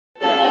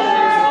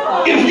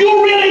if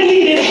you really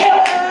needed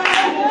help,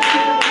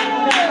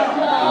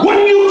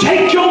 wouldn't you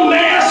take your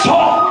mask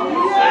off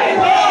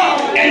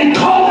and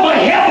call for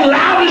help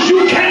loud as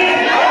you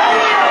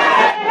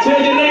can?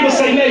 Tell your neighbor,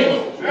 say neighbor.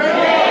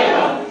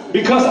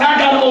 Because I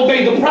gotta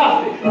obey the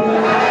prophet.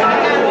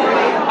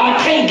 I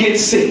can't get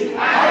sick.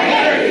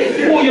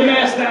 Pull your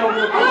mask down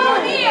real quick.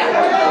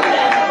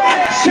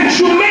 Since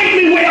you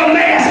made me wear a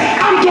mask,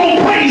 I'm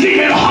gonna praise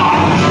even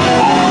harder.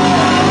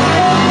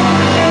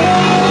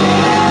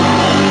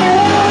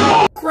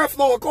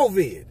 Creflo or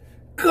COVID,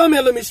 come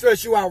here, let me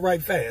stress you out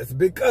right fast,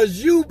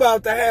 because you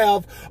about to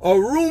have a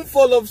room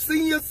full of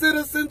senior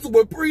citizens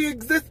with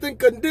pre-existing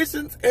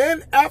conditions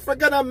and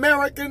African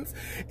Americans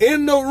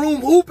in the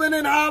room hooping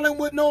and hollering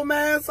with no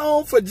mask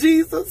on for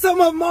Jesus.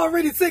 Some of them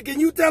already sick and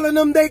you telling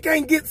them they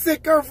can't get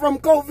sicker from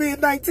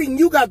COVID-19.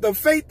 You got the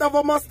faith of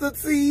a mustard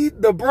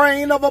seed, the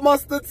brain of a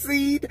mustard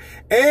seed,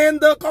 and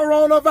the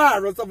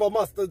coronavirus of a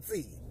mustard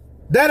seed.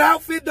 That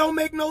outfit don't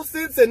make no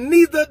sense, and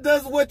neither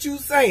does what you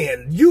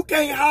saying. You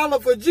can't holler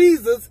for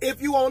Jesus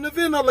if you on the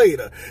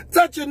ventilator.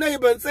 Touch your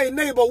neighbor and say,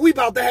 neighbor, we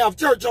about to have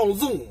church on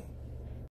Zoom.